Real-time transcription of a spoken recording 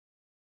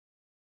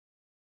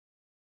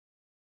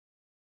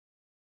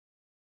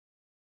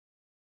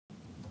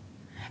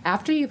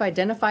After you've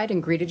identified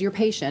and greeted your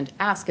patient,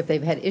 ask if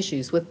they've had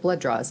issues with blood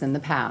draws in the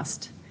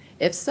past.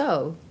 If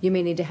so, you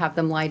may need to have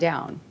them lie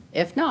down.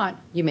 If not,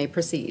 you may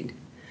proceed.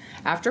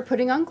 After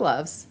putting on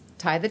gloves,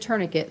 tie the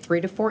tourniquet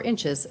 3 to 4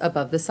 inches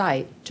above the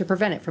site to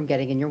prevent it from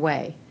getting in your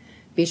way.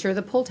 Be sure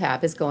the pull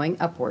tab is going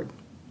upward.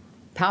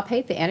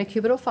 Palpate the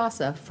antecubital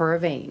fossa for a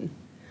vein.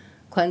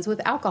 Cleanse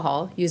with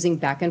alcohol using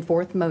back and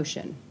forth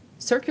motion.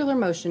 Circular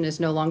motion is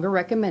no longer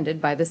recommended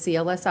by the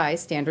CLSI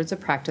Standards of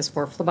Practice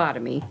for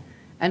Phlebotomy,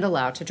 and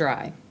allow to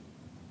dry.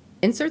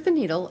 Insert the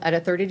needle at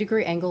a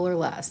 30-degree angle or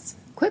less.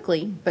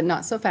 Quickly, but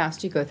not so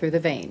fast you go through the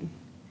vein.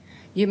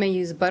 You may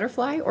use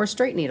butterfly or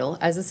straight needle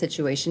as the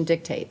situation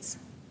dictates.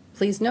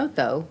 Please note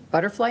though,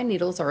 butterfly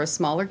needles are a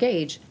smaller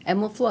gauge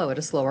and will flow at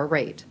a slower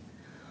rate.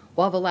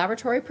 While the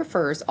laboratory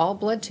prefers all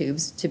blood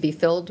tubes to be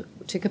filled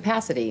to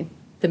capacity,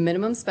 the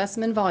minimum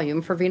specimen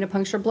volume for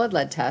venipuncture blood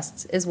lead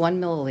tests is 1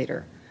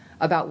 milliliter,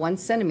 about 1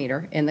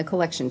 centimeter in the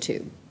collection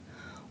tube.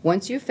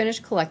 Once you've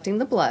finished collecting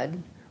the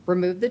blood,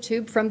 remove the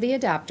tube from the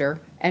adapter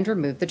and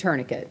remove the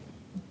tourniquet.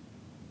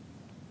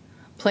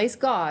 Place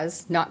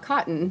gauze, not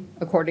cotton,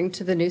 according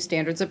to the new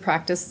Standards of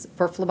Practice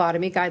for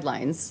Phlebotomy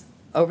guidelines,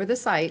 over the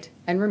site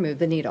and remove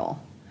the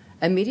needle.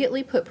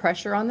 Immediately put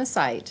pressure on the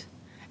site.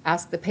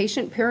 Ask the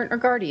patient, parent, or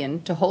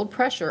guardian to hold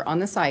pressure on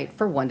the site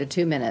for 1 to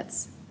 2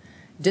 minutes.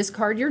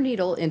 Discard your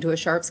needle into a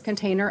sharps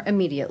container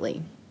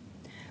immediately.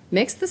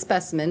 Mix the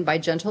specimen by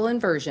gentle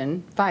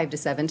inversion 5 to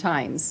 7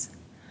 times.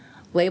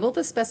 Label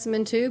the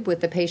specimen tube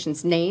with the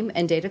patient's name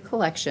and date of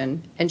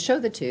collection and show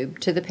the tube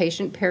to the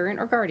patient, parent,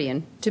 or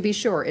guardian to be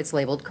sure it's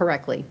labeled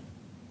correctly.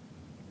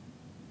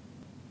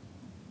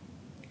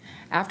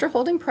 After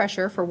holding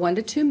pressure for 1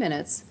 to 2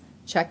 minutes,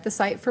 check the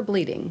site for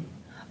bleeding.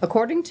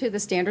 According to the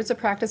Standards of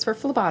Practice for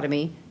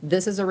Phlebotomy,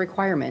 this is a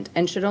requirement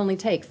and should only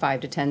take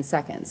 5 to 10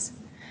 seconds.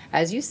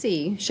 As you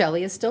see,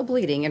 Shelley is still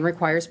bleeding and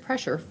requires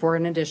pressure for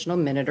an additional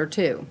minute or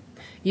 2.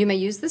 You may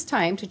use this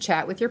time to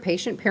chat with your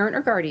patient, parent,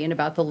 or guardian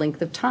about the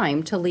length of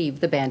time to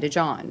leave the bandage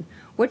on,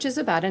 which is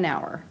about an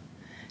hour.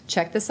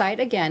 Check the site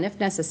again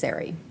if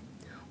necessary.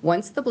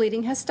 Once the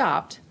bleeding has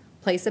stopped,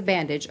 place a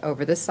bandage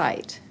over the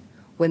site.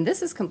 When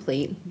this is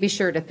complete, be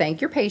sure to thank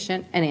your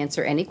patient and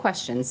answer any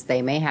questions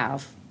they may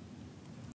have.